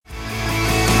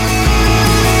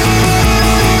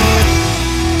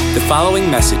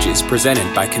following message is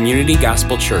presented by Community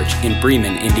Gospel Church in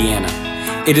Bremen, Indiana.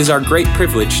 It is our great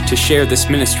privilege to share this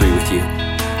ministry with you.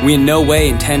 We in no way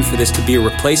intend for this to be a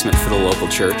replacement for the local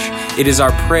church. It is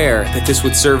our prayer that this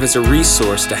would serve as a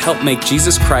resource to help make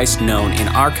Jesus Christ known in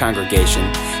our congregation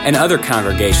and other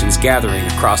congregations gathering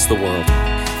across the world.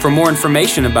 For more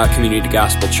information about Community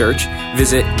Gospel Church,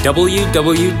 visit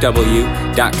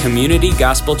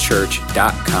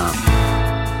www.communitygospelchurch.com.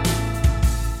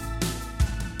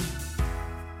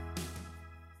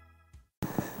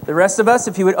 The rest of us,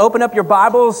 if you would open up your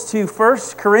Bibles to 1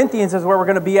 Corinthians is where we're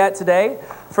going to be at today.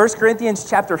 1 Corinthians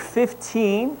chapter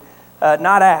 15,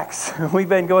 not Acts. We've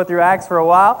been going through Acts for a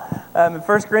while. 1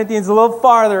 Corinthians is a little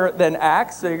farther than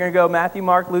Acts. So you're going to go Matthew,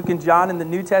 Mark, Luke, and John in the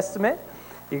New Testament.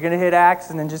 You're going to hit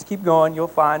Acts and then just keep going. You'll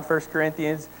find 1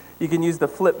 Corinthians. You can use the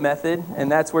flip method, and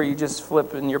that's where you just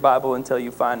flip in your Bible until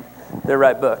you find the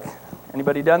right book.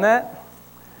 Anybody done that?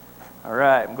 All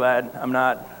right, I'm glad I'm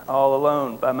not all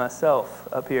alone by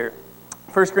myself up here.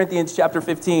 1 Corinthians chapter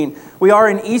 15. We are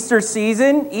in Easter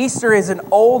season. Easter is an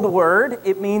old word.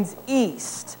 It means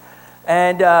east.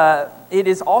 And it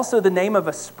is also the name of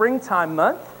a springtime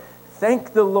month.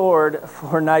 Thank the Lord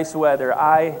for nice weather.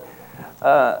 I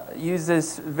use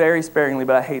this very sparingly,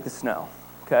 but I hate the snow.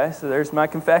 Okay, so there's my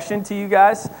confession to you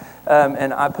guys.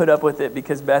 And I put up with it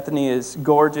because Bethany is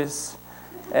gorgeous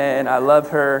and I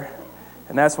love her.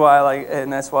 And that's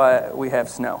why we have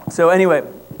snow. So anyway,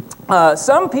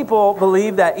 some people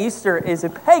believe that Easter is a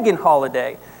pagan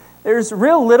holiday. There's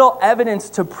real little evidence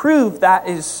to prove that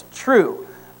is true.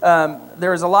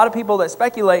 There's a lot of people that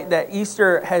speculate that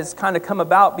Easter has kind of come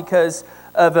about because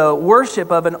of a worship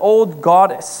of an old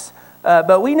goddess.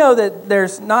 But we know that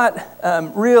there's not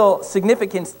real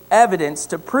significant evidence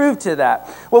to prove to that.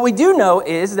 What we do know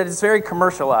is that it's very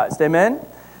commercialized. Amen?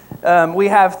 We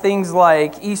have things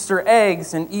like Easter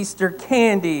eggs and Easter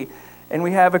candy, and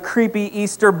we have a creepy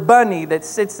Easter bunny that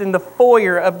sits in the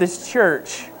foyer of this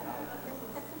church.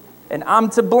 And I'm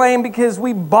to blame because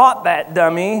we bought that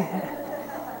dummy.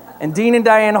 And Dean and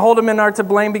Diane Holdeman are to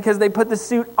blame because they put the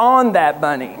suit on that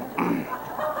bunny.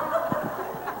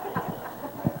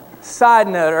 Side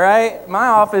note, right? My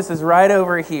office is right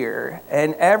over here,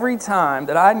 and every time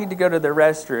that I need to go to the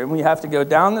restroom, we have to go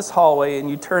down this hallway, and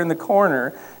you turn the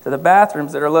corner to the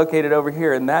bathrooms that are located over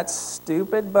here, and that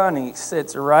stupid bunny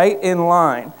sits right in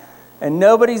line, and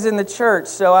nobody's in the church,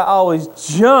 so I always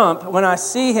jump when I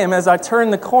see him as I turn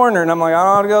the corner, and I'm like, I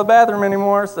don't want to go to the bathroom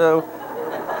anymore, so...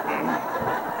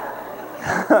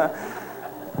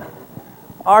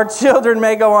 Our children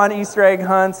may go on Easter egg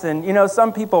hunts, and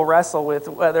some people wrestle with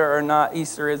whether or not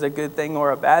Easter is a good thing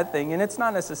or a bad thing, and it's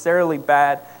not necessarily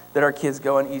bad that our kids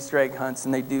go on Easter egg hunts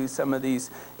and they do some of these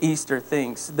Easter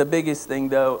things. The biggest thing,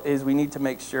 though, is we need to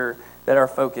make sure that our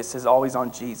focus is always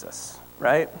on Jesus,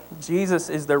 right? Jesus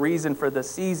is the reason for the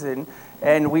season,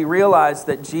 and we realize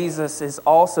that Jesus is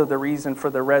also the reason for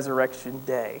the resurrection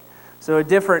day. So a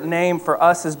different name for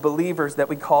us as believers that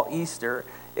we call Easter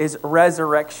is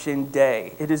Resurrection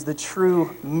Day. It is the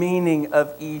true meaning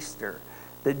of Easter,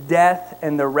 the death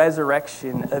and the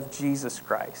resurrection of Jesus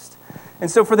Christ.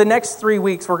 And so for the next 3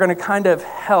 weeks, we're going to kind of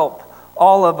help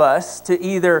all of us to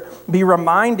either be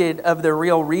reminded of the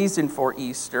real reason for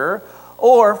Easter,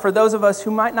 or for those of us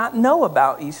who might not know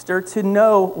about Easter, to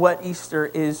know what Easter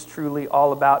is truly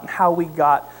all about and how we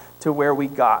got to where we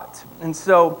got. And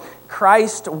so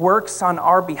Christ works on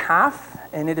our behalf,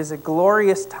 and it is a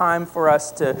glorious time for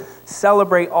us to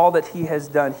celebrate all that he has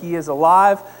done. He is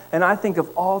alive, and I think of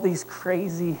all these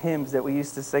crazy hymns that we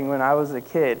used to sing when I was a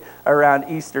kid around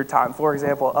Easter time. For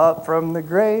example, up from the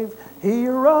grave, he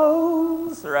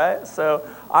arose, right? So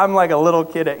I'm like a little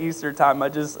kid at Easter time. I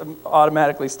just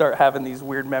automatically start having these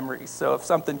weird memories. So if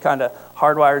something kind of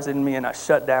hardwires in me and I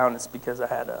shut down, it's because I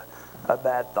had a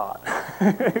bad thought.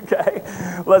 Okay,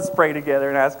 let's pray together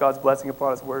and ask God's blessing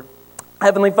upon his word.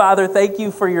 Heavenly Father, thank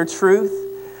you for your truth.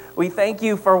 We thank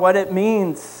you for what it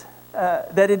means,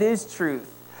 that it is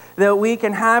truth, that we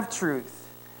can have truth,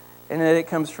 and that it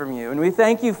comes from you. And we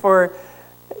thank you for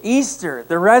Easter,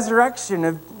 the resurrection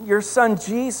of your Son,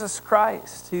 Jesus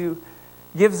Christ, who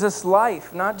gives us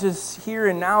life, not just here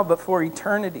and now, but for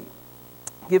eternity.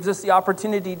 Gives us the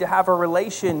opportunity to have a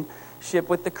relationship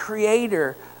with the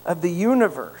Creator of the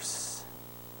universe.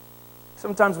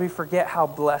 Sometimes we forget how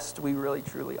blessed we really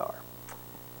truly are.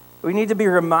 We need to be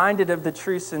reminded of the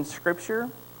truths in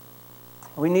Scripture.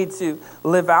 We need to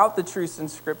live out the truths in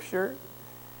Scripture.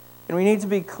 And we need to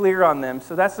be clear on them.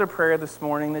 So that's the prayer this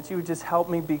morning, that you would just help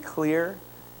me be clear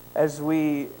as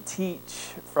we teach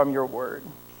from your word.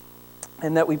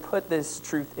 And that we put this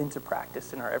truth into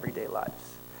practice in our everyday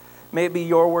lives. May it be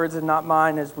your words and not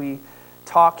mine as we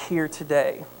talk here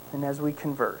today and as we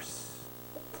converse.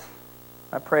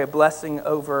 I pray a blessing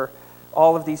over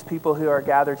all of these people who are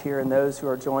gathered here and those who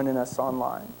are joining us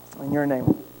online. In your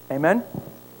name, amen?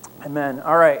 Amen.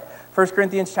 All right, 1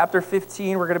 Corinthians chapter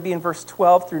 15, we're going to be in verse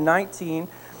 12 through 19.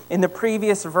 In the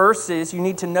previous verses, you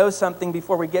need to know something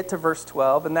before we get to verse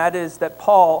 12, and that is that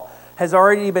Paul has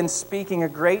already been speaking a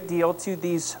great deal to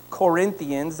these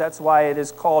Corinthians. That's why it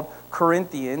is called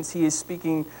Corinthians. He is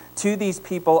speaking to these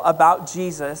people about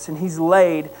Jesus, and he's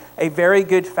laid a very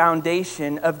good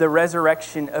foundation of the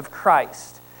resurrection of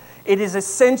Christ. It is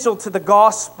essential to the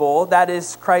gospel, that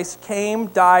is, Christ came,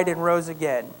 died, and rose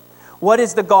again. What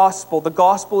is the gospel? The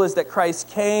gospel is that Christ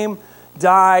came,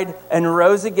 died, and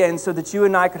rose again so that you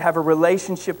and I could have a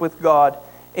relationship with God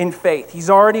in faith. He's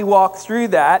already walked through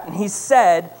that, and he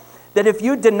said that if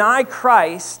you deny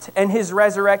Christ and his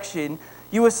resurrection,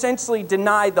 you essentially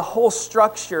deny the whole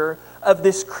structure of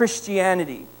this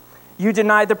Christianity. You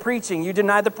deny the preaching, you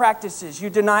deny the practices, you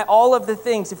deny all of the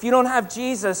things. If you don't have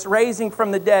Jesus raising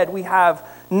from the dead, we have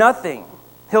nothing.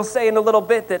 He'll say in a little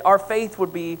bit that our faith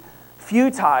would be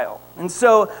futile. And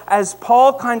so as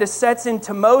Paul kind of sets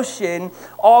into motion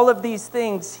all of these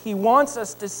things, he wants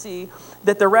us to see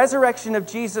that the resurrection of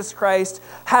Jesus Christ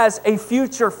has a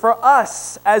future for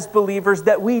us as believers,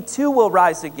 that we too will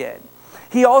rise again.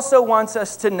 He also wants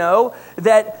us to know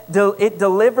that it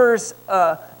delivers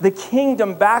the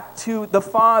kingdom back to the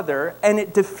Father, and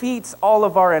it defeats all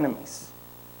of our enemies.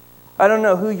 I don't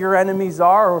know who your enemies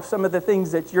are or some of the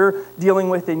things that you're dealing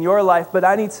with in your life, but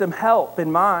I need some help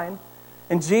in mine.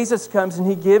 And Jesus comes and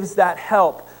he gives that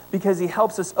help because he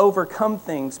helps us overcome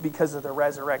things because of the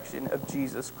resurrection of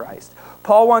Jesus Christ.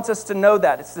 Paul wants us to know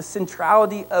that. It's the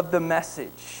centrality of the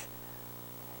message.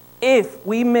 If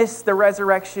we miss the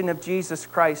resurrection of Jesus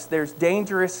Christ, there's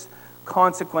dangerous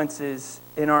consequences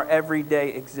in our everyday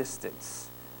existence.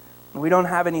 We don't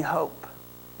have any hope.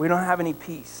 We don't have any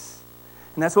peace.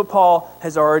 And that's what Paul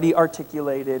has already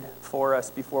articulated for us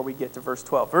before we get to verse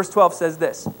 12. Verse 12 says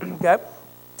this, okay?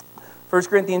 1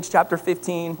 Corinthians chapter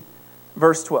 15,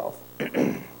 verse 12.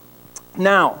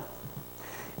 Now,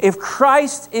 if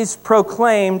Christ is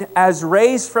proclaimed as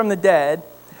raised from the dead,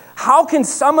 how can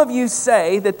some of you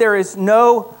say that there is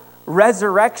no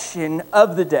resurrection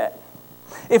of the dead?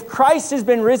 If Christ has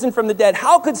been risen from the dead,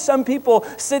 how could some people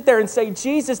sit there and say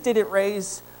Jesus didn't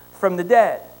raise from the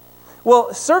dead?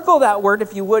 Well, circle that word,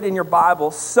 if you would, in your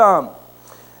Bible, some.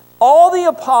 All the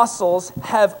apostles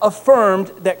have affirmed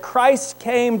that Christ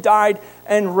came, died,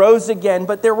 and rose again,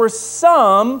 but there were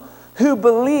some who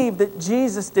believed that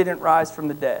Jesus didn't rise from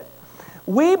the dead.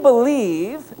 We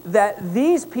believe that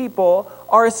these people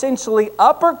are essentially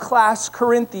upper-class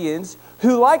Corinthians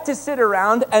who like to sit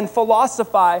around and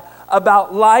philosophize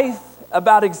about life,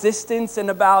 about existence, and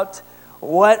about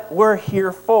what we're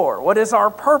here for. What is our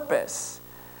purpose?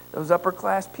 Those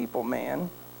upper-class people,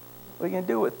 man. What are you going to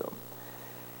do with them?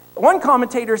 One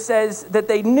commentator says that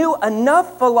they knew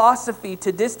enough philosophy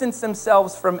to distance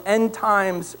themselves from end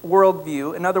times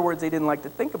worldview. In other words, they didn't like to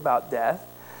think about death.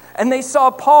 And they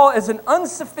saw Paul as an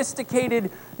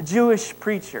unsophisticated Jewish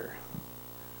preacher.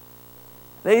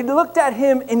 They looked at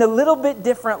him in a little bit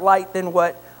different light than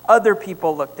what other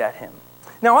people looked at him.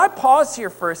 Now, I pause here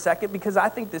for a second because I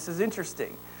think this is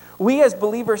interesting. We as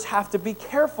believers have to be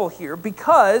careful here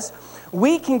because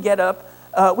we can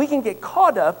get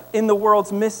caught up in the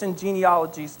world's myths and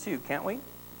genealogies too, can't we?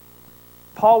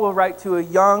 Paul will write to a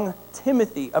young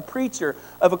Timothy, a preacher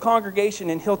of a congregation,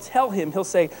 and he'll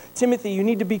say, Timothy, you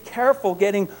need to be careful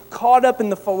getting caught up in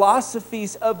the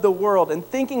philosophies of the world and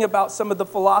thinking about some of the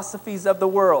philosophies of the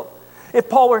world. If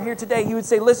Paul were here today, he would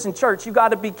say, listen, church, you got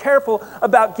to be careful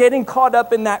about getting caught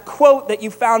up in that quote that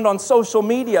you found on social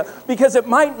media because it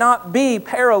might not be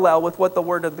parallel with what the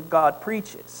Word of God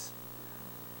preaches.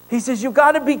 He says, you've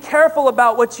got to be careful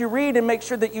about what you read and make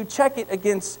sure that you check it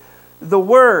against the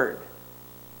Word.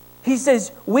 He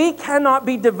says, we cannot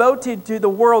be devoted to the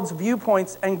world's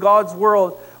viewpoints and God's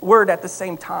word at the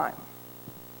same time.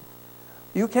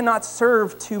 You cannot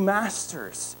serve two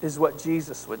masters, is what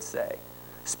Jesus would say.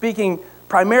 Speaking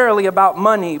primarily about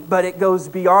money, but it goes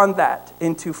beyond that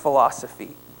into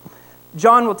philosophy.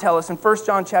 John will tell us in 1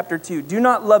 John chapter 2, do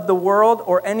not love the world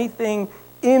or anything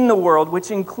in the world, which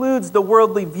includes the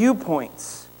worldly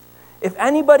viewpoints. If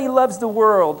anybody loves the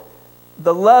world,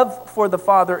 the love for the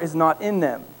Father is not in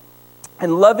them.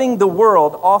 And loving the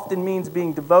world often means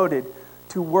being devoted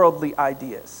to worldly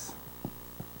ideas.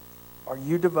 Are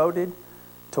you devoted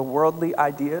to worldly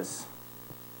ideas?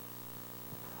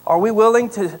 Are we willing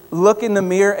to look in the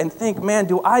mirror and think, man,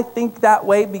 do I think that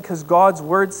way because God's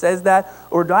word says that?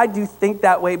 Or do I think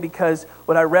that way because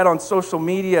what I read on social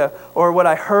media or what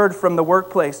I heard from the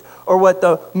workplace or what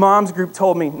the moms group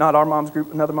told me, not our moms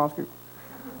group, another moms group,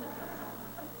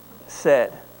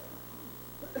 said?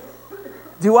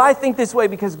 Do I think this way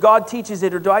because God teaches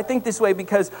it, or do I think this way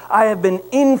because I have been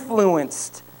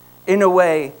influenced in a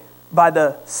way by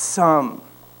the some?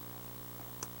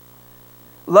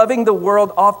 Loving the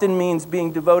world often means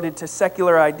being devoted to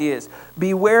secular ideas.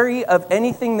 Be wary of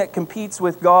anything that competes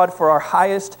with God for our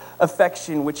highest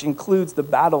affection, which includes the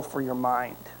battle for your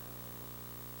mind.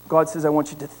 God says, I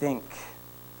want you to think.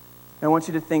 I want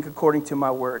you to think according to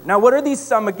my word. Now, what are these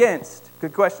some against?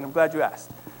 Good question. I'm glad you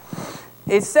asked.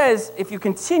 It says, if you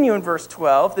continue in verse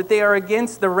 12, that they are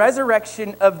against the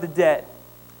resurrection of the dead.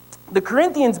 The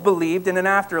Corinthians believed in an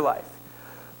afterlife,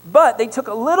 but they took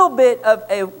a little bit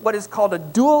of what is called a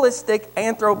dualistic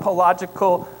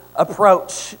anthropological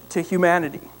approach to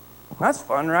humanity. That's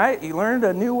fun, right? You learned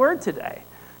a new word today.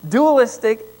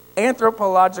 Dualistic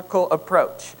anthropological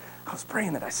approach. I was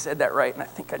praying that I said that right, and I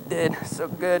think I did. So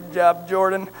good job,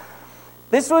 Jordan.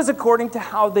 This was according to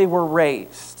how they were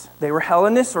raised. They were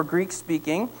Hellenists or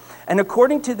Greek-speaking, and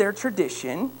according to their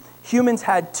tradition, humans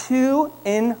had two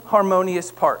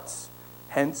inharmonious parts,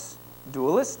 hence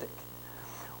dualistic.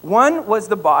 One was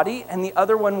the body, and the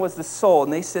other one was the soul,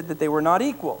 and they said that they were not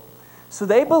equal. So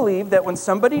they believed that when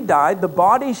somebody died, the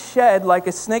body shed like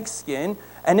a snakeskin,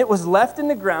 and it was left in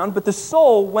the ground, but the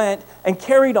soul went and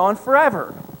carried on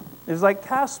forever. It was like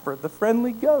Casper, the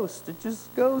friendly ghost. It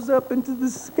just goes up into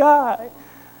the sky.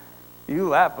 You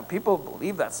laugh, but people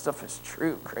believe that stuff is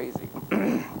true. Crazy.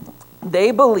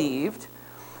 They believed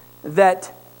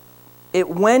that it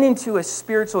went into a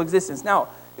spiritual existence. Now,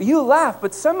 you laugh,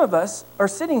 but some of us are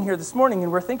sitting here this morning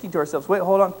and we're thinking to ourselves, wait,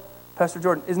 hold on, Pastor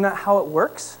Jordan, isn't that how it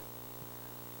works?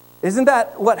 Isn't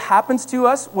that what happens to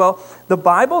us? Well, the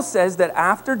Bible says that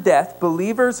after death,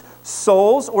 believers'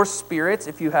 souls or spirits,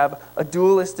 if you have a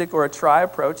dualistic or a tri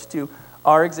approach to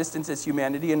our existence as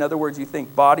humanity, in other words, you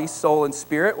think body, soul, and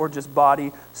spirit, or just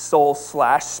body, soul,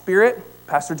 / spirit.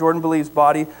 Pastor Jordan believes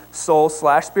body, soul, /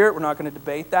 spirit. We're not going to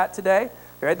debate that today.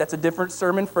 All right, that's a different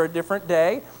sermon for a different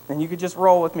day. And you could just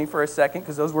roll with me for a second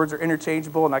because those words are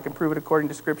interchangeable and I can prove it according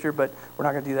to Scripture, but we're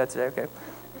not going to do that today,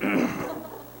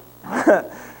 okay?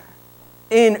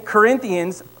 In 2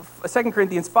 Corinthians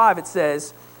 5, it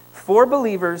says, for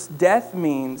believers, death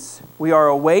means we are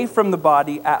away from the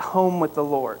body at home with the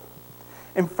Lord.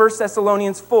 In 1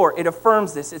 Thessalonians 4, it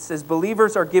affirms this. It says,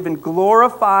 believers are given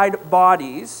glorified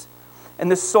bodies, and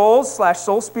the souls /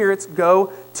 soul spirits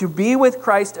go to be with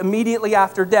Christ immediately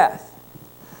after death.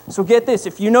 So get this,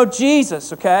 if you know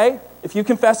Jesus, okay, if you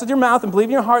confess with your mouth and believe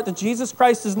in your heart that Jesus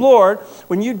Christ is Lord,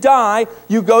 when you die,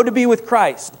 you go to be with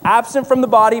Christ. Absent from the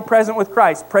body, present with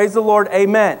Christ. Praise the Lord,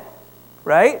 amen.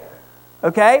 Right?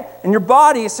 Okay? And your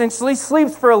body essentially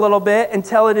sleeps for a little bit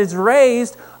until it is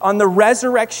raised on the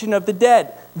resurrection of the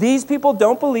dead. These people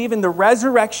don't believe in the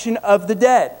resurrection of the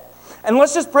dead. And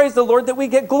let's just praise the Lord that we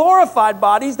get glorified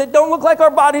bodies that don't look like our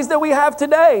bodies that we have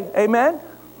today. Amen?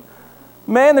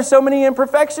 Man, there's so many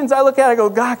imperfections. I look at it, I go,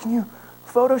 God, can you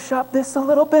Photoshop this a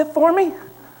little bit for me?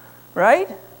 Right?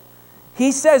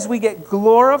 He says we get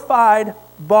glorified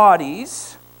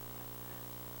bodies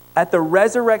at the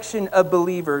resurrection of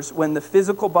believers when the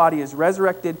physical body is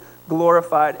resurrected,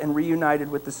 glorified, and reunited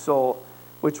with the soul,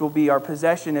 which will be our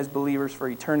possession as believers for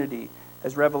eternity,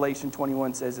 as Revelation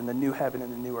 21 says, in the new heaven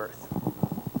and the new earth.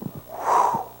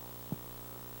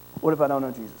 What if I don't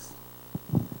know Jesus?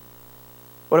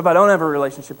 What if I don't have a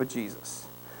relationship with Jesus?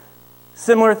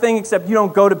 Similar thing, except you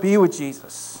don't go to be with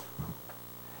Jesus.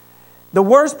 The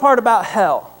worst part about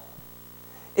hell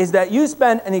is that you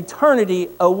spend an eternity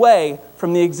away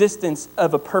from the existence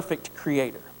of a perfect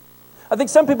creator. I think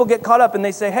some people get caught up and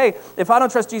they say, hey, if I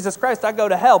don't trust Jesus Christ, I go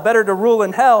to hell. Better to rule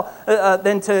in hell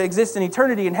than to exist in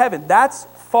eternity in heaven. That's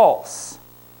false.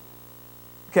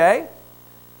 Okay?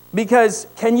 Because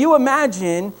can you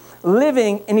imagine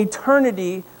living in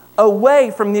eternity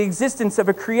away from the existence of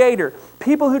a creator?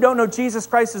 People who don't know Jesus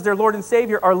Christ as their Lord and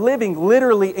Savior are living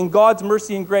literally in God's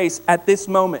mercy and grace at this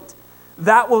moment.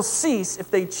 That will cease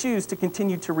if they choose to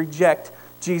continue to reject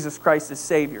Jesus Christ as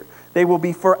Savior. They will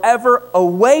be forever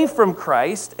away from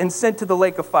Christ and sent to the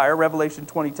lake of fire, Revelation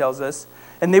 20 tells us,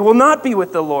 and they will not be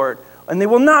with the Lord, and they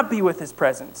will not be with His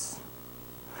presence.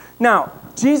 Now,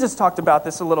 Jesus talked about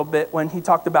this a little bit when He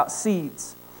talked about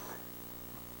seeds.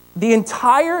 The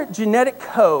entire genetic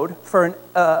code for an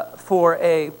oak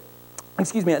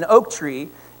tree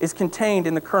is contained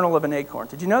in the kernel of an acorn.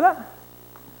 Did you know that?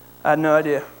 I had no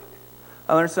idea.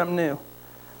 I learned something new.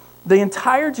 The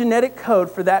entire genetic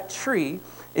code for that tree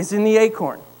is in the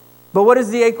acorn. But what does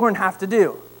the acorn have to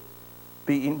do?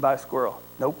 Be eaten by a squirrel?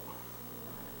 Nope.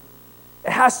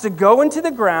 It has to go into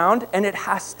the ground and it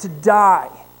has to die.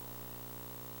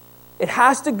 It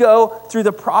has to go through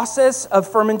the process of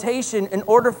fermentation in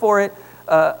order for it.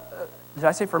 Did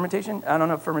I say fermentation? I don't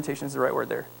know if fermentation is the right word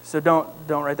there. So don't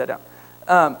write that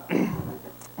down.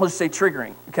 We'll just say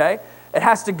triggering, okay? It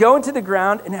has to go into the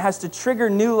ground and it has to trigger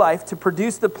new life to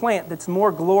produce the plant that's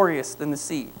more glorious than the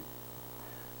seed.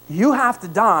 You have to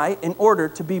die in order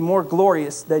to be more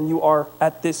glorious than you are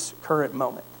at this current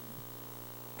moment.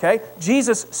 Okay?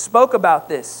 Jesus spoke about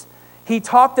this. He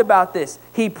talked about this.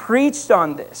 He preached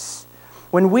on this.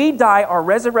 When we die, our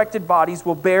resurrected bodies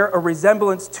will bear a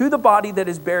resemblance to the body that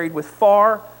is buried with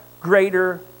far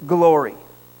greater glory.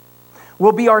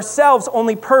 We'll be ourselves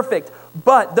only perfect,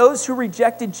 but those who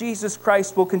rejected Jesus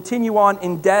Christ will continue on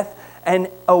in death and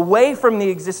away from the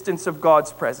existence of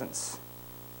God's presence.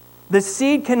 The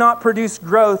seed cannot produce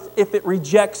growth if it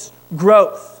rejects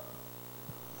growth.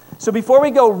 So before we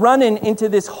go running into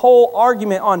this whole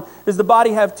argument on does the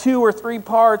body have 2 or 3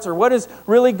 parts or what is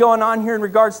really going on here in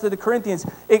regards to the Corinthians,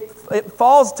 it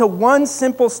falls to one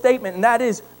simple statement, and that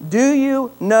is, do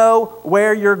you know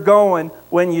where you're going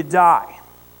when you die?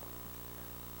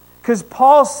 Because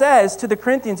Paul says to the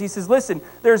Corinthians, he says, listen,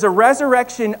 there's a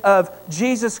resurrection of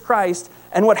Jesus Christ,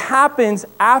 and what happens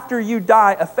after you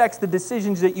die affects the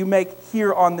decisions that you make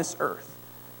here on this earth.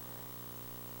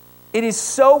 It is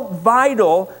so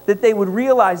vital that they would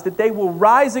realize that they will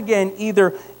rise again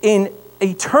either in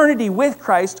eternity with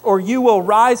Christ or you will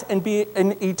rise and be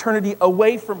in eternity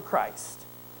away from Christ.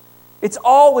 It's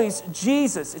always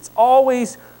Jesus. It's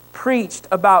always preached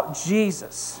about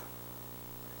Jesus.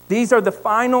 These are the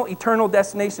final eternal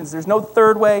destinations. There's no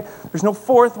third way. There's no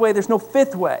fourth way. There's no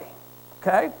fifth way.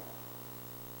 Okay?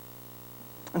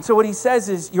 And so what he says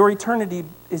is your eternity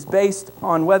is based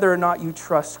on whether or not you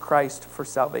trust Christ for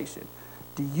salvation.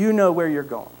 Do you know where you're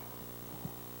going?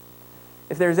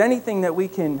 If there's anything that we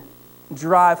can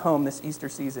drive home this Easter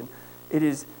season, it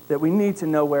is that we need to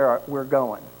know where we're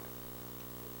going.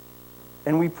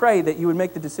 And we pray that you would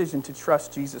make the decision to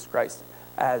trust Jesus Christ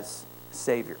as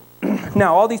Savior.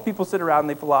 Now, all these people sit around and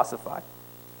they philosophize.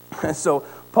 So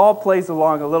Paul plays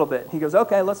along a little bit. He goes,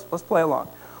 okay, let's play along.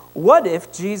 What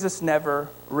if Jesus never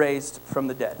raised from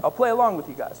the dead? I'll play along with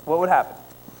you guys. What would happen?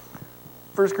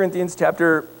 1 Corinthians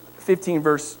chapter 15,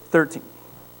 verse 13.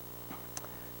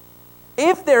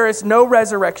 If there is no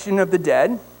resurrection of the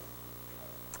dead,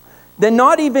 then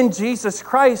not even Jesus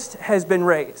Christ has been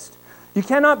raised. You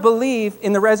cannot believe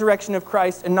in the resurrection of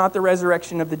Christ and not the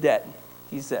resurrection of the dead,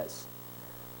 he says.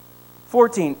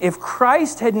 14. If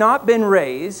Christ had not been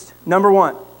raised, number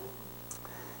 1,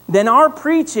 then our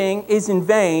preaching is in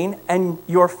vain and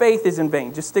your faith is in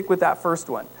vain. Just stick with that first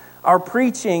one. Our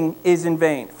preaching is in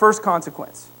vain. First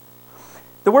consequence.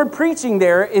 The word preaching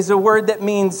there is a word that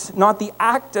means not the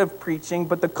act of preaching,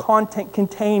 but the content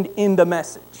contained in the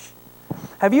message.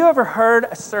 Have you ever heard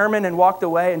a sermon and walked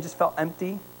away and just felt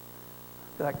empty?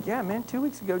 You're like, yeah, man, 2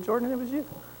 weeks ago, Jordan, it was you.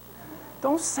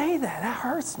 Don't say that. That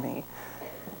hurts me.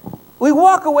 We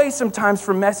walk away sometimes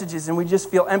from messages and we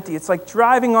just feel empty. It's like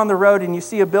driving on the road and you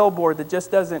see a billboard that just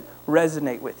doesn't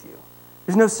resonate with you.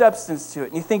 There's no substance to it.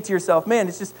 And you think to yourself, man,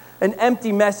 it's just an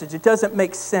empty message. It doesn't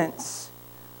make sense.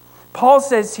 Paul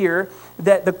says here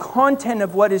that the content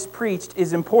of what is preached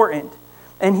is important.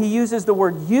 And he uses the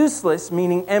word useless,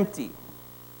 meaning empty.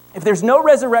 If there's no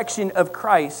resurrection of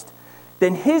Christ,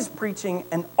 then his preaching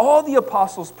and all the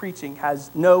apostles' preaching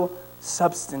has no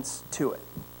substance to it.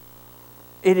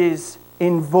 It is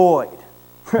in void.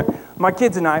 My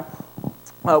kids and I,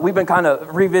 we've been kind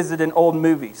of revisiting old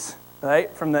movies, right?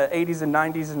 From the 80s and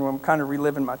 90s, and I'm kind of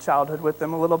reliving my childhood with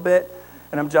them a little bit.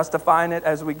 And I'm justifying it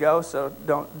as we go, so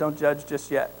don't judge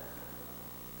just yet.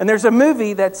 And there's a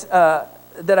movie that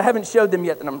I haven't showed them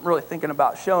yet that I'm really thinking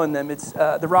about showing them. It's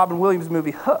the Robin Williams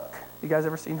movie, Hook. You guys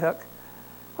ever seen Hook?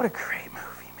 What a great movie.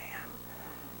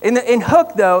 In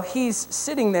Hook, though, he's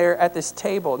sitting there at this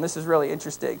table, and this is really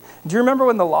interesting. Do you remember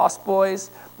when the Lost Boys,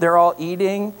 they're all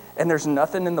eating, and there's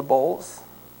nothing in the bowls?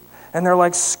 And they're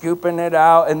like scooping it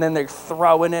out, and then they're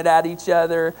throwing it at each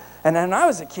other. And when I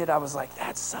was a kid, I was like,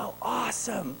 that's so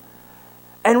awesome.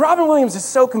 And Robin Williams is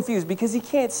so confused because he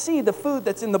can't see the food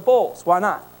that's in the bowls. Why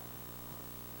not?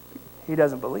 He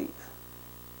doesn't believe.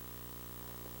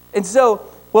 And so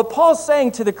what Paul's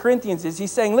saying to the Corinthians is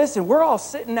he's saying, listen, we're all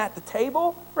sitting at the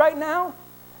table right now.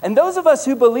 And those of us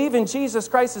who believe in Jesus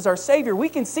Christ as our Savior, we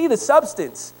can see the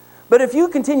substance. But if you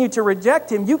continue to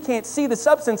reject him, you can't see the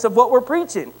substance of what we're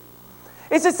preaching.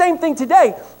 It's the same thing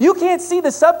today. You can't see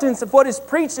the substance of what is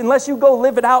preached unless you go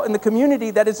live it out in the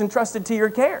community that is entrusted to your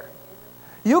care.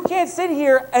 You can't sit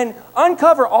here and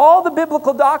uncover all the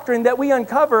biblical doctrine that we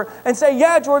uncover and say,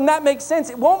 yeah, Jordan, that makes sense.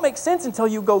 It won't make sense until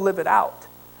you go live it out.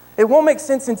 It won't make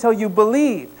sense until you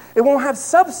believe. It won't have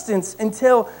substance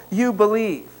until you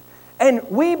believe. And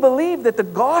we believe that the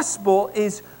gospel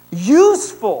is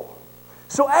useful.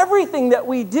 So everything that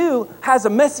we do has a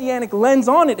messianic lens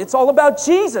on it. It's all about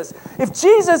Jesus. If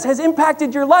Jesus has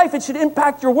impacted your life, it should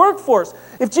impact your workforce.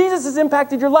 If Jesus has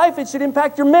impacted your life, it should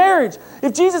impact your marriage.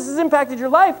 If Jesus has impacted your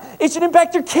life, it should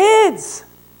impact your kids.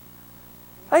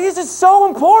 Like, it's just so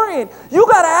important. You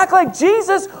got to act like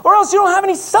Jesus, or else you don't have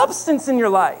any substance in your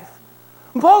life.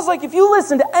 And Paul's like, if you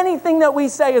listen to anything that we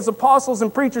say as apostles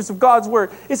and preachers of God's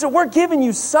word, it's that we're giving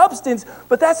you substance,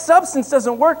 but that substance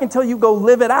doesn't work until you go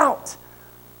live it out.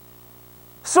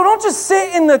 So don't just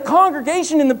sit in the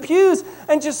congregation in the pews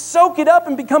and just soak it up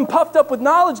and become puffed up with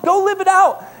knowledge. Go live it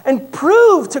out and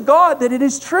prove to God that it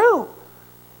is true.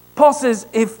 Paul says,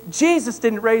 if Jesus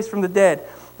didn't raise from the dead,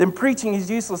 then preaching is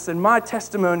useless and my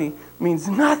testimony means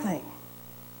nothing.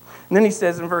 And then he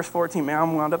says in verse 14, man,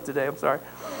 I'm wound up today, I'm sorry.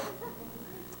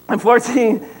 In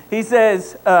 14, he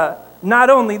says, not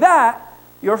only that,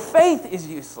 your faith is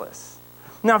useless.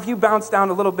 Now, if you bounce down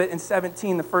a little bit in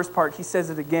 17, the first part, he says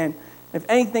it again. If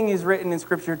anything is written in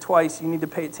Scripture twice, you need to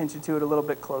pay attention to it a little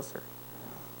bit closer.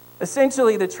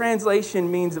 Essentially, the translation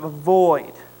means a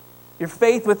void. Your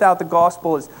faith without the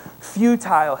gospel is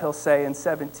futile, he'll say in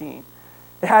 17.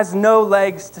 It has no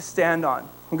legs to stand on.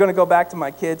 I'm going to go back to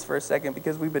my kids for a second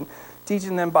because we've been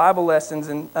teaching them Bible lessons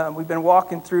and we've been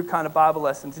walking through kind of Bible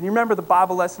lessons. And you remember the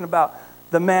Bible lesson about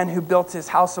the man who built his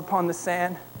house upon the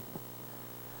sand?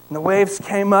 And the waves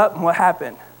came up and what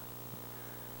happened?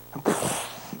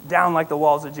 Down like the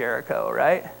walls of Jericho,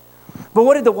 right? But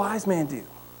what did the wise man do?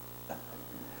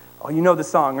 Oh, you know the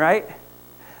song, right?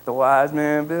 The wise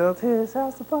man built his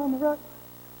house upon the rock.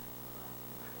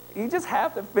 You just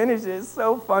have to finish it. It's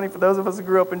so funny for those of us who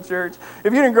grew up in church.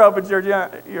 If you didn't grow up in church,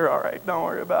 you're all right. Don't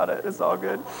worry about it. It's all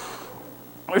good.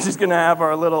 We're just going to have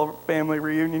our little family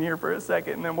reunion here for a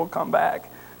second, and then we'll come back.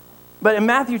 But in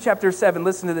Matthew chapter 7,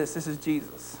 listen to this. This is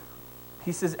Jesus.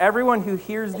 He says, everyone who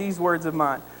hears these words of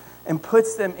mine and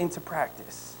puts them into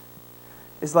practice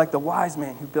is like the wise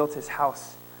man who built his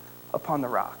house upon the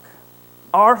rock.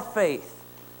 Our faith,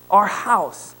 our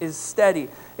house is steady,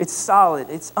 it's solid,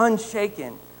 it's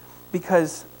unshaken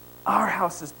because our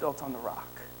house is built on the rock.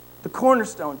 The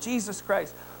cornerstone, Jesus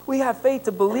Christ. We have faith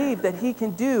to believe that he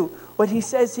can do what he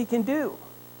says he can do.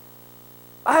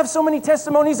 I have so many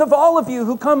testimonies of all of you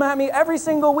who come at me every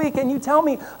single week and you tell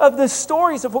me of the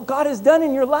stories of what God has done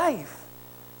in your life.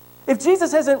 If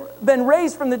Jesus hasn't been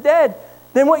raised from the dead,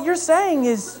 then what you're saying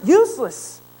is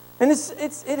useless. And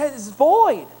it's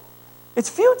void. It's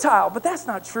futile, but that's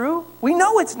not true. We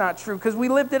know it's not true because we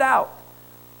lived it out.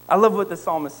 I love what the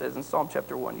psalmist says in Psalm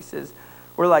chapter 1. He says,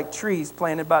 we're like trees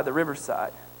planted by the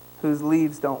riverside whose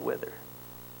leaves don't wither.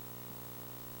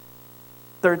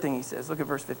 Third thing he says, look at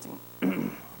verse 15.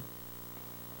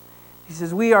 He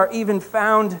says, we are even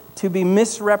found to be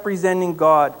misrepresenting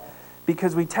God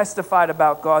because we testified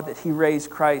about God that he raised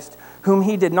Christ, whom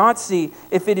he did not see,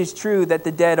 if it is true that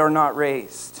the dead are not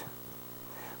raised.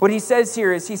 What he says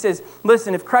here is, he says,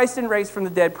 listen, if Christ didn't raise from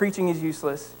the dead, preaching is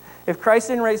useless. If Christ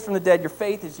didn't raise from the dead, your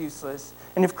faith is useless.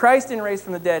 And if Christ didn't raise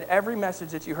from the dead, every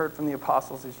message that you heard from the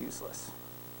apostles is useless.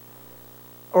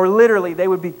 Or literally, they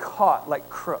would be caught like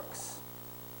crooks.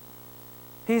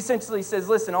 He essentially says,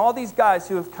 listen, all these guys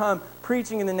who have come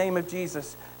preaching in the name of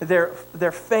Jesus, they're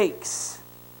fakes.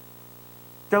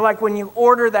 They're like when you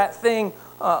order that thing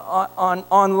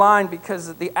online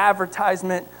because the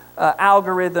advertisement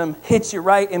algorithm hits you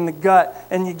right in the gut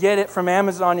and you get it from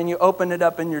Amazon and you open it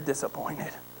up and you're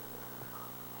disappointed.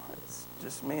 It's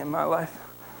just me and my life.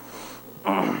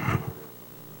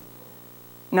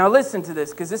 Now listen to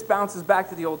this because this bounces back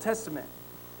to the Old Testament.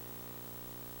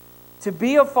 To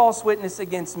be a false witness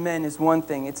against men is one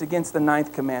thing. It's against the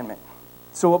 9th commandment.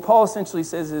 So what Paul essentially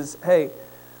says is, hey,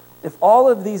 if all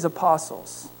of these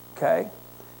apostles, okay,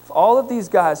 if all of these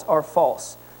guys are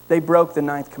false, they broke the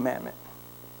 9th commandment.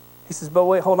 He says, but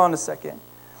wait, hold on a second.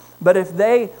 But if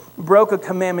they broke a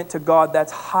commandment to God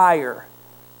that's higher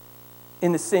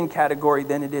in the sin category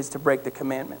than it is to break the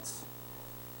commandments.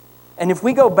 And if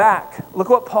we go back, look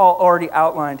what Paul already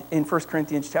outlined in 1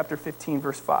 Corinthians chapter 15,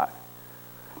 verse 5.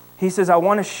 He says, I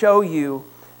want to show you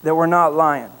that we're not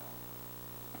lying.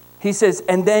 He says,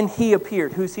 and then he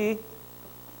appeared. Who's he?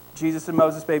 Jesus and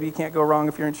Moses, baby. You can't go wrong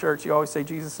if you're in church. You always say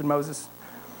Jesus and Moses.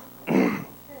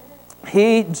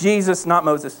 Jesus, not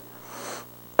Moses,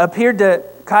 appeared to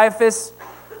Caiaphas,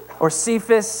 or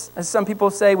Cephas, as some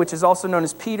people say, which is also known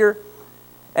as Peter.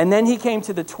 And then he came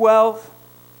to the 12.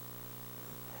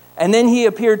 And then he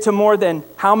appeared to more than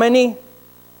how many?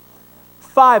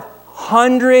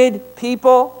 500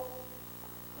 people.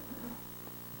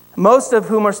 Most of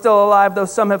whom are still alive, though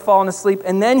some have fallen asleep.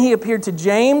 And then he appeared to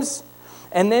James,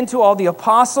 and then to all the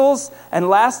apostles. And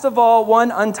last of all, one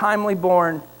untimely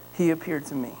born, he appeared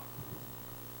to me.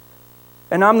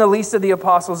 And I'm the least of the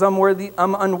apostles. I'm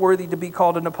unworthy to be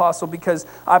called an apostle because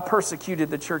I persecuted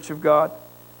the church of God.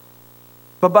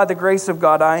 But by the grace of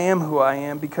God, I am who I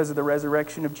am because of the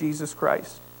resurrection of Jesus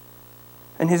Christ.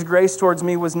 And his grace towards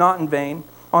me was not in vain.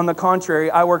 On the contrary,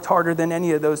 I worked harder than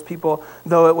any of those people,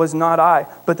 though it was not I,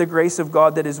 but the grace of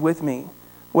God that is with me.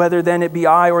 Whether then it be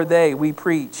I or they, we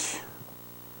preach.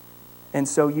 And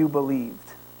so you believed.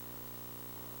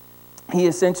 He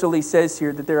essentially says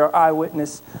here that there are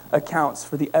eyewitness accounts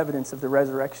for the evidence of the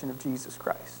resurrection of Jesus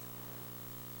Christ.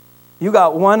 You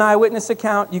got one eyewitness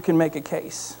account, you can make a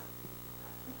case.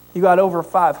 You got over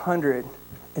 500,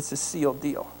 it's a sealed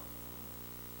deal.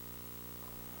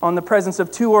 On the presence of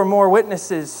 2 or more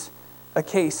witnesses, a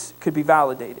case could be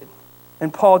validated.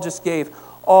 And Paul just gave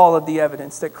all of the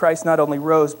evidence that Christ not only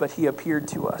rose, but he appeared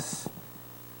to us.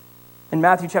 In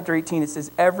Matthew chapter 18, it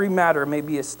says, every matter may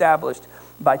be established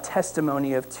by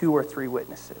testimony of 2 or 3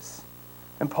 witnesses.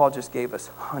 And Paul just gave us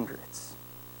hundreds.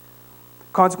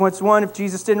 Consequence 1, if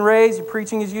Jesus didn't raise, your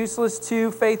preaching is useless.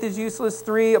 2, faith is useless.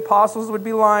 3, apostles would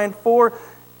be lying. 4,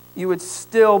 you would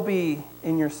still be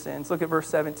in your sins. Look at verse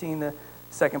 17, the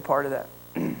second part of that.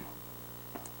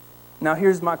 Now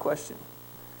here's my question.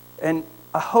 And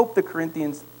I hope the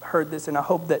Corinthians heard this, and I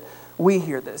hope that we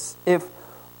hear this. If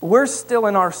we're still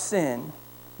in our sin,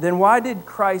 then why did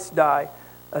Christ die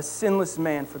a sinless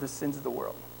man for the sins of the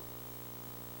world?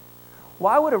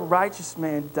 Why would a righteous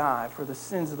man die for the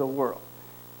sins of the world?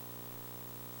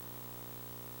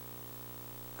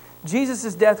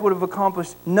 Jesus' death would have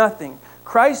accomplished nothing.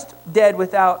 Christ dead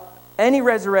without any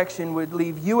resurrection would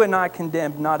leave you and I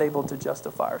condemned, not able to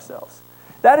justify ourselves.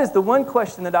 That is the one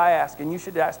question that I ask, and you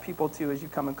should ask people too as you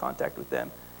come in contact with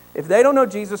them. If they don't know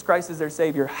Jesus Christ as their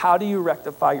Savior, how do you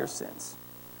rectify your sins?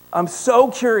 I'm so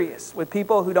curious with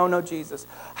people who don't know Jesus.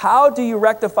 How do you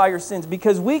rectify your sins?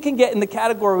 Because we can get in the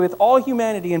category with all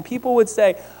humanity, and people would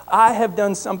say, I have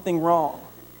done something wrong.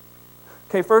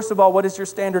 Okay, first of all, what is your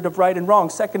standard of right and wrong?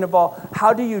 Second of all,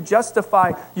 how do you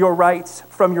justify your rights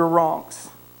from your wrongs?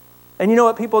 And you know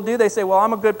what people do? They say, well,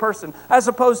 I'm a good person. As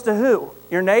opposed to who?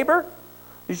 Your neighbor?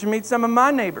 You should meet some of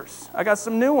my neighbors. I got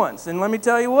some new ones. And let me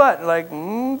tell you what,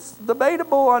 it's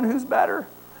debatable on who's better.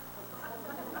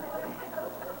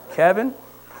 Kevin?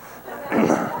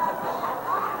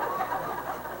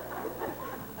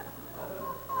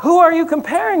 Who are you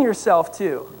comparing yourself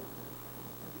to?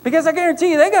 Because I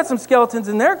guarantee you, they got some skeletons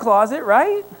in their closet,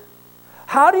 right?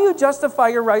 How do you justify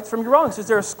your rights from your wrongs? Is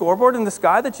there a scoreboard in the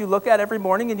sky that you look at every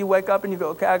morning and you wake up and you go,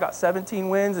 okay, I got 17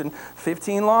 wins and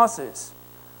 15 losses?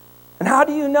 And how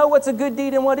do you know what's a good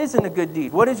deed and what isn't a good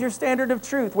deed? What is your standard of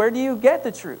truth? Where do you get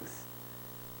the truth?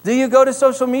 Do you go to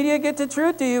social media to get the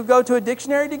truth? Do you go to a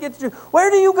dictionary to get the truth? Where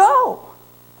do you go?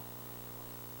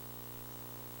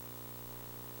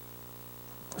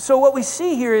 So what we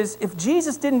see here is if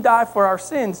Jesus didn't die for our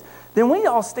sins, then we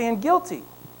all stand guilty.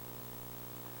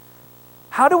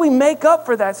 How do we make up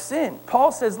for that sin?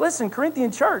 Paul says, listen,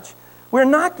 Corinthian church, we're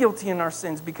not guilty in our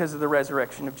sins because of the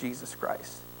resurrection of Jesus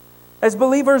Christ. As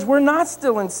believers, we're not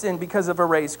still in sin because of a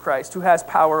raised Christ who has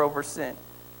power over sin.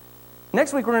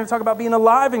 Next week, we're going to talk about being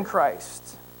alive in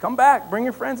Christ. Come back, bring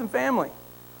your friends and family.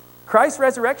 Christ's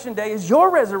resurrection day is your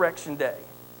resurrection day.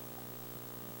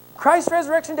 Christ's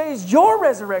resurrection day is your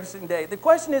resurrection day. The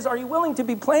question is, are you willing to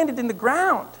be planted in the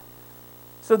ground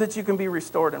so that you can be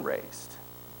restored and raised?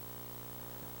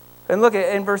 And look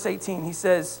at in verse 18, he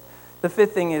says, the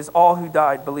fifth thing is all who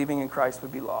died believing in Christ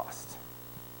would be lost.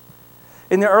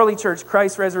 In the early church,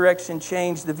 Christ's resurrection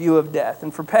changed the view of death.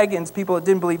 And for pagans, people that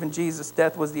didn't believe in Jesus,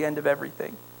 death was the end of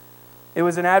everything. It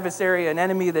was an adversary, an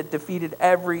enemy that defeated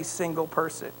every single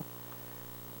person.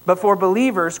 But for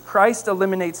believers, Christ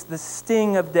eliminates the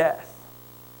sting of death.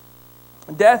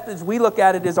 Death, as we look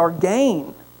at it, is our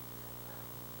gain.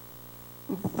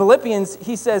 Philippians,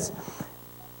 he says,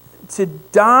 to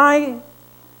die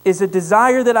is a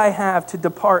desire that I have to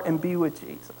depart and be with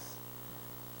Jesus.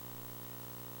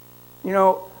 You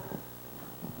know,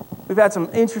 we've had some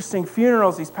interesting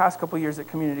funerals these past couple years at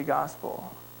Community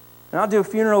Gospel. And I'll do a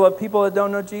funeral of people that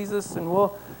don't know Jesus, and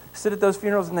we'll sit at those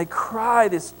funerals and they cry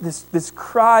this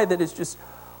cry that is just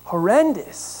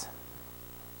horrendous.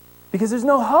 Because there's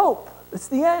no hope. It's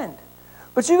the end.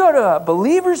 But you go to a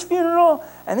believer's funeral,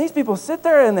 and these people sit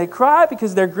there and they cry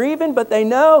because they're grieving, but they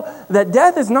know that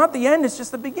death is not the end, it's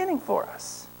just the beginning for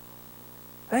us.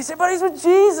 And they say, but he's with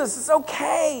Jesus, it's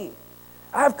okay.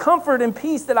 I have comfort and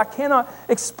peace that I cannot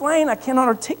explain, I cannot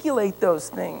articulate those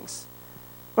things.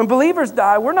 When believers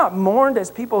die, we're not mourned as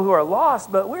people who are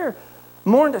lost, but we're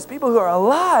mourned as people who are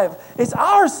alive. It's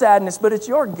our sadness, but it's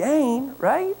your gain,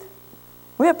 right?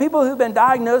 We have people who've been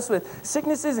diagnosed with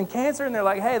sicknesses and cancer, and they're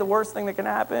like, hey, the worst thing that can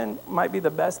happen might be the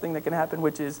best thing that can happen,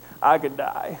 which is I could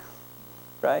die,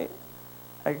 right?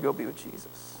 I could go be with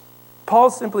Jesus.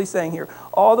 Paul's simply saying here,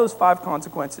 all those 5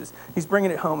 consequences, he's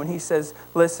bringing it home, and he says,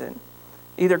 listen,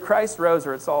 either Christ rose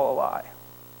or it's all a lie.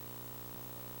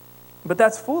 But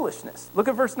that's foolishness. Look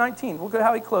at verse 19. Look at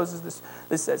how he closes this.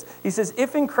 This says, he says,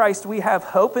 if in Christ we have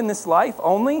hope in this life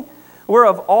only, we're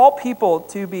of all people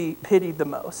to be pitied the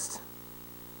most.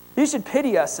 You should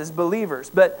pity us as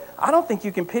believers, but I don't think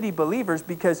you can pity believers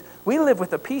because we live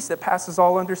with a peace that passes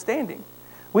all understanding.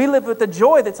 We live with a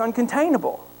joy that's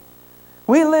uncontainable.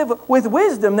 We live with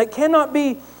wisdom that cannot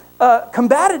be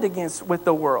combated against with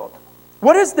the world.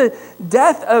 What does the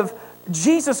death of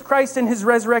Jesus Christ and his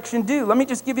resurrection do? Let me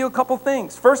just give you a couple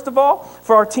things. First of all,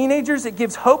 for our teenagers, it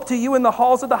gives hope to you in the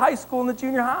halls of the high school and the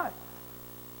junior high.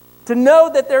 To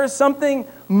know that there is something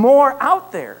more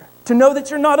out there. To know that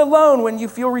you're not alone when you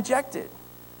feel rejected.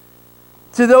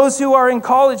 To those who are in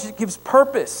college, it gives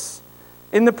purpose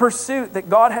in the pursuit that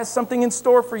God has something in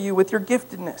store for you with your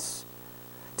giftedness.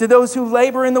 To those who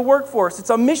labor in the workforce, it's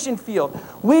a mission field.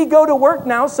 We go to work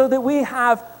now so that we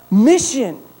have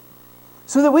mission.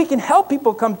 So that we can help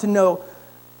people come to know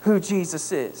who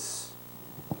Jesus is.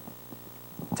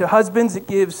 To husbands, it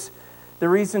gives the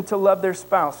reason to love their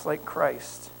spouse like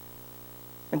Christ.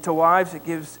 And to wives, it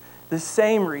gives the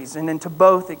same reason. And to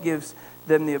both, it gives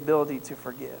them the ability to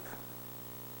forgive.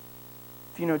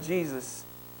 If you know Jesus,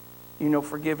 you know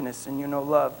forgiveness and you know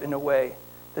love in a way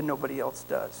that nobody else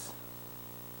does.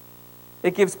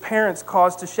 It gives parents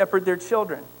cause to shepherd their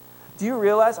children. Do you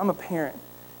realize I'm a parent?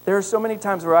 There are so many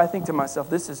times where I think to myself,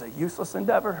 this is a useless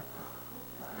endeavor.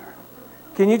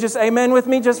 Can you just amen with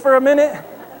me just for a minute?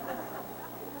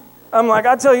 I'm like,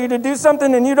 I tell you to do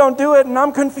something and you don't do it and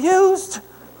I'm confused.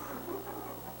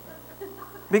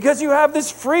 Because you have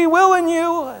this free will in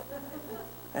you.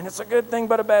 And it's a good thing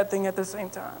but a bad thing at the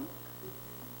same time.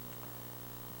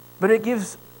 But it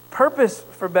gives purpose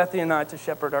for Bethany and I to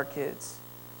shepherd our kids.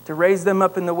 To raise them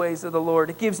up in the ways of the Lord.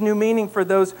 It gives new meaning for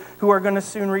those who are going to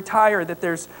soon retire, that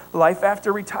there's life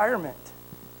after retirement,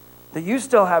 that you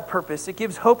still have purpose. It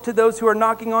gives hope to those who are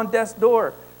knocking on death's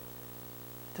door,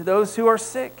 to those who are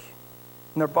sick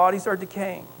and their bodies are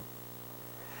decaying.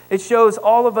 It shows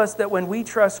all of us that when we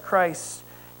trust Christ,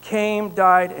 came,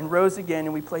 died, and rose again,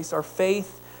 and we place our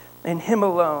faith in Him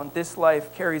alone, this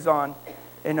life carries on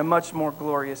in a much more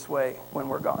glorious way when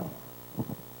we're gone.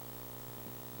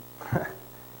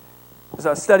 As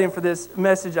I was studying for this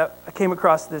message, I came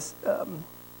across this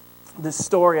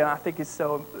story, and I think it's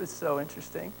so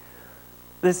interesting.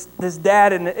 This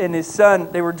dad and his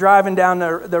son, they were driving down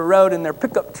the road in their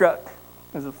pickup truck.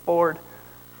 It was a Ford.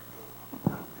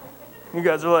 You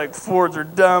guys are like, Fords are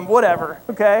dumb. Whatever,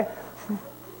 okay?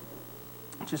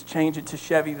 Just change it to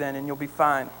Chevy then, and you'll be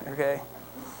fine, okay?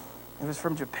 It was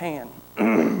from Japan.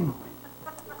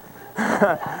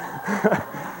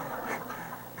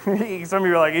 Some of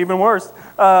you are like, even worse.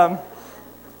 Well,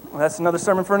 that's another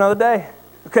sermon for another day.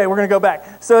 Okay, we're going to go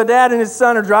back. So a dad and his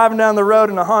son are driving down the road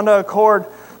in a Honda Accord.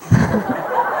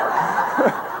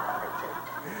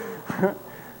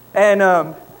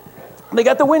 And they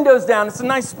got the windows down. It's a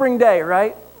nice spring day,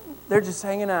 right? They're just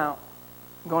hanging out,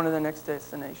 going to the next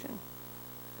destination.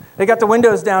 They got the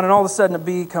windows down, and all of a sudden a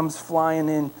bee comes flying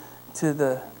in to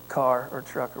the car or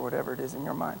truck or whatever it is in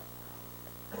your mind.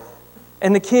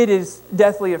 And the kid is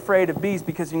deathly afraid of bees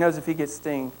because he knows if he gets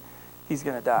stung, he's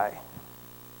going to die.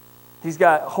 He's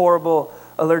got horrible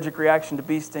allergic reaction to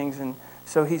bee stings, and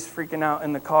so he's freaking out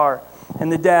in the car.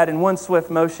 And the dad, in one swift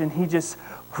motion, he just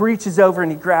reaches over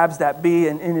and he grabs that bee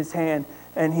in his hand,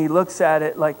 and he looks at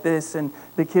it like this, and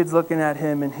the kid's looking at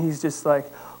him, and he's just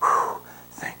like, whew,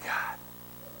 thank God.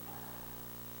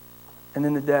 And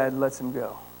then the dad lets him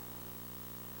go.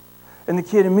 And the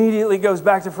kid immediately goes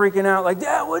back to freaking out, like,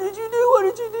 Dad, what did you do? What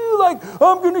did you do? Like,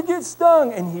 I'm going to get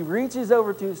stung. And he reaches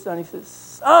over to his son. He says,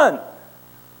 Son,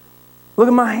 look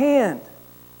at my hand.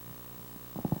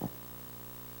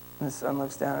 And the son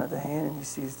looks down at the hand and he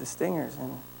sees the stingers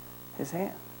in his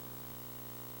hand.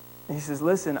 And he says,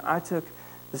 listen, I took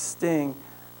the sting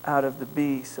out of the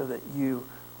bee so that you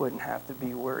wouldn't have to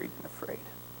be worried and afraid.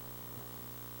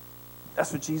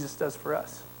 That's what Jesus does for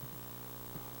us.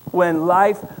 When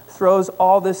life throws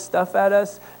all this stuff at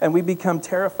us and we become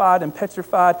terrified and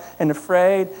petrified and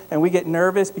afraid and we get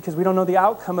nervous because we don't know the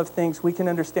outcome of things, we can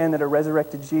understand that a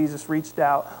resurrected Jesus reached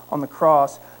out on the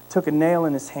cross, took a nail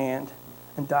in his hand,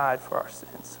 and died for our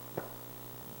sins.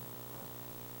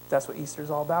 That's what Easter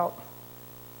is all about.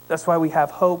 That's why we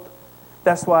have hope.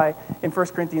 That's why in 1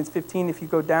 Corinthians 15, if you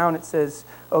go down, it says,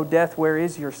 "O death, where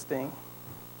is your sting?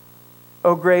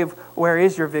 O grave, where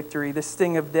is your victory? The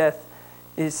sting of death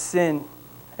is sin,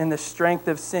 and the strength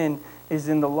of sin is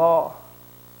in the law."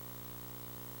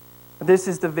 This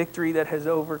is the victory that has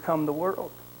overcome the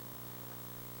world.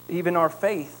 Even our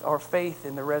faith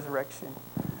in the resurrection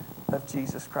of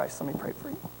Jesus Christ. Let me pray for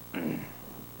you.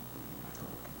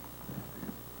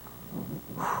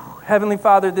 Heavenly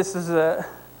Father, this is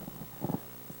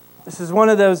one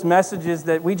of those messages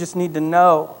that we just need to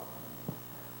know.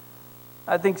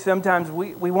 I think sometimes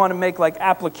we want to make like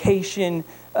application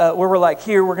where we're like,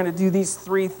 here, we're going to do these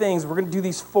 3 things. We're going to do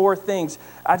these 4 things.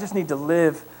 I just need to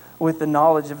live with the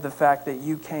knowledge of the fact that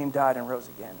you came, died, and rose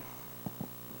again.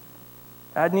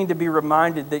 I need to be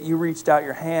reminded that you reached out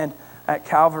your hand at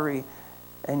Calvary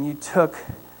and you took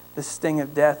the sting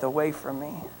of death away from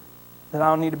me. That I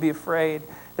don't need to be afraid,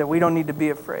 that we don't need to be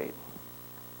afraid.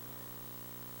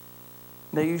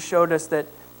 That you showed us that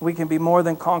we can be more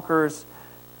than conquerors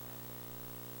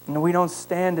and we don't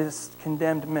stand as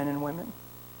condemned men and women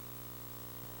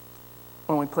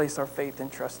when we place our faith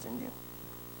and trust in you.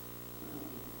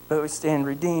 But we stand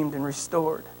redeemed and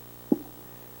restored.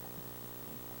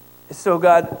 So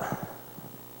God,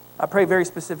 I pray very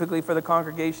specifically for the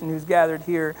congregation who's gathered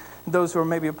here, those who are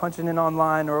maybe punching in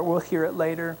online or will hear it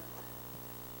later,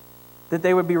 that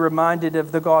they would be reminded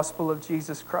of the gospel of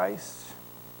Jesus Christ,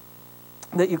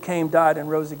 that you came, died, and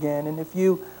rose again. And if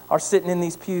you are sitting in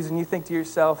these pews and you think to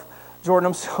yourself, Jordan,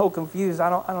 I'm so confused, I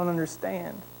don't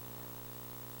understand.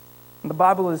 And the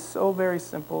Bible is so very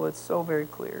simple, it's so very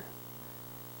clear,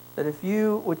 that if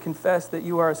you would confess that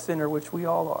you are a sinner, which we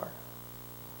all are,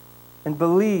 and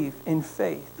believe in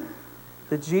faith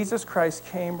that Jesus Christ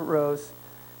came, rose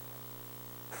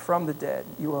from the dead,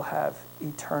 you will have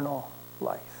eternal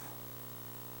life.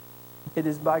 It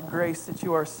is by grace that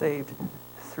you are saved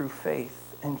through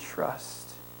faith and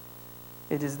trust.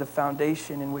 It is the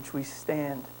foundation in which we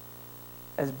stand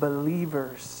as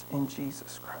believers in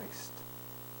Jesus Christ.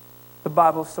 The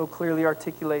Bible so clearly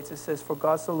articulates, it says, "For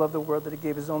God so loved the world that he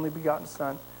gave his only begotten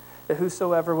Son, that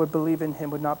whosoever would believe in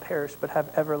him would not perish, but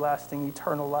have everlasting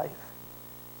eternal life."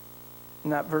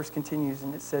 And that verse continues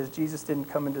and it says, Jesus didn't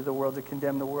come into the world to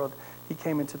condemn the world. He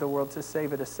came into the world to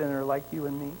save it, a sinner like you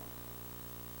and me.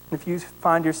 And if you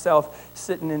find yourself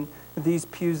sitting in these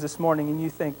pews this morning and you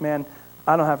think, man,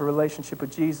 I don't have a relationship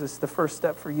with Jesus, the first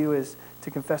step for you is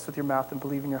to confess with your mouth and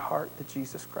believe in your heart that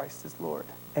Jesus Christ is Lord,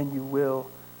 and you will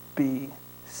be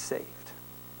saved.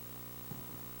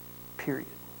 Period.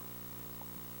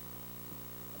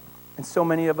 And so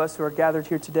many of us who are gathered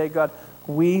here today, God,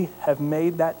 we have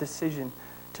made that decision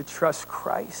to trust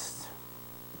Christ.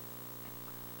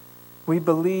 We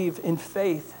believe in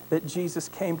faith that Jesus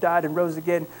came, died, and rose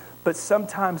again. But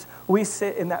sometimes we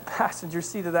sit in that passenger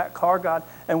seat of that car, God,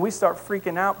 and we start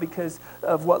freaking out because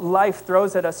of what life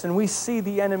throws at us. And we see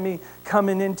the enemy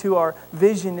coming into our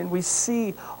vision, and we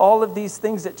see all of these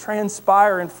things that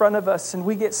transpire in front of us, and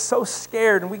we get so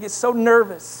scared, and we get so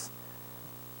nervous.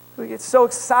 We get so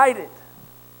excited.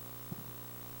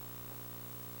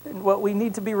 And what we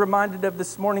need to be reminded of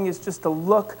this morning is just to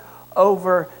look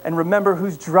over and remember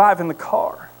who's driving the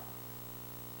car.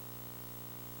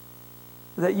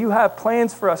 That you have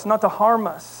plans for us, not to harm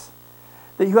us.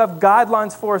 That you have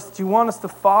guidelines for us that you want us to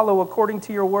follow according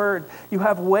to your word. You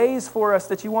have ways for us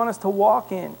that you want us to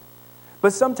walk in.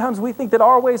 But sometimes we think that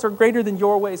our ways are greater than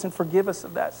your ways, and forgive us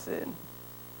of that sin.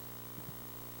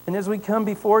 And as we come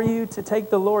before you to take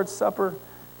the Lord's Supper,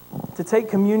 to take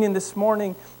communion this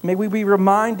morning, may we be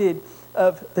reminded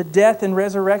of the death and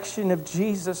resurrection of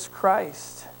Jesus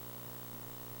Christ.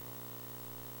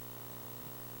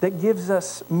 That gives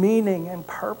us meaning and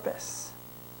purpose.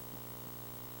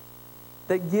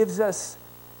 That gives us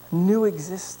new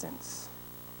existence.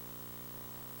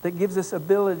 That gives us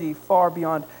ability far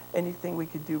beyond anything we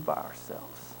could do by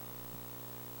ourselves.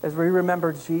 As we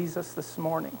remember Jesus this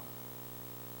morning,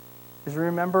 as we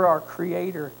remember our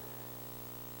Creator,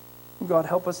 God,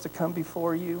 help us to come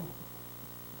before you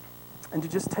and to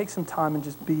just take some time and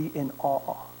just be in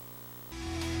awe.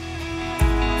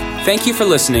 Thank you for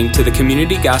listening to the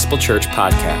Community Gospel Church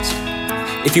podcast.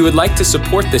 If you would like to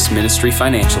support this ministry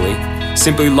financially,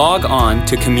 simply log on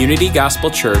to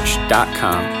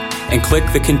communitygospelchurch.com and click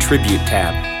the Contribute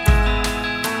tab.